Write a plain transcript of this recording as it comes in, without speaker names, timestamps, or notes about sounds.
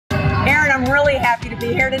I'm really happy to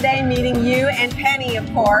be here today meeting you and Penny,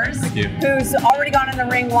 of course, Thank you. Who's already gone in the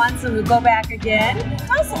ring once and will go back again.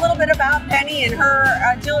 Tell us a little bit about Penny and her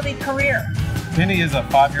agility career. Penny is a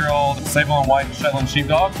 5-year-old sable and white Shetland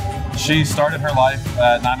Sheepdog. She started her life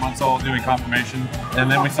at 9 months old doing conformation, and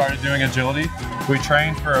then we started doing agility. We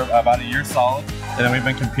trained for about a year solid, and then we've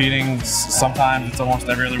been competing. Sometimes it's almost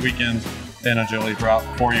every other weekend in agility for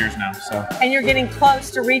about 4 years now. So. And you're getting close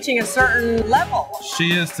to reaching a certain level.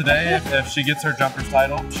 She is today. If she gets her jumper's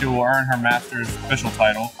title, she will earn her master's official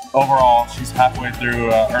title. Overall, she's halfway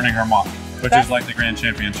through earning her MOC, which is like the grand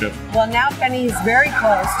championship. Well, now Penny's very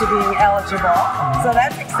close to being eligible, so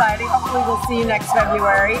that's exciting. Hopefully we'll see you next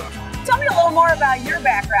February. Tell me a little more about your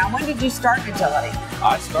background. When did you start agility?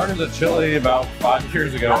 I started agility about 5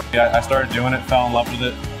 years ago. Yeah, I started doing it, fell in love with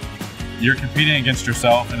it. You're competing against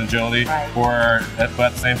yourself in agility, but at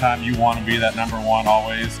the same time you want to be that #1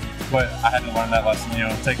 always. But I had to learn that lesson,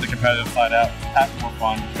 take the competitive side out, have more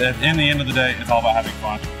fun. In the end of the day, it's all about having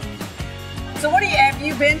fun. So have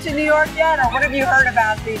you been to New York yet, or what have you heard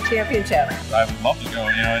about the championship? I would love to go.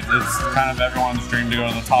 It's kind of everyone's dream to go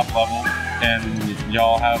to the top level, and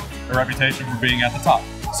y'all have a reputation for being at the top.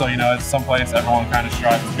 So, it's someplace everyone kind of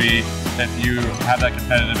strives to be. If you have that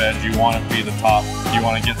competitive edge, you want to be the top, you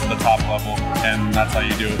want to get to the top level, and that's how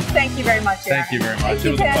you do it. Thank you very much, Aaron. Thank you very much. Thank you,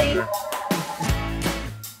 it was Penny. a pleasure.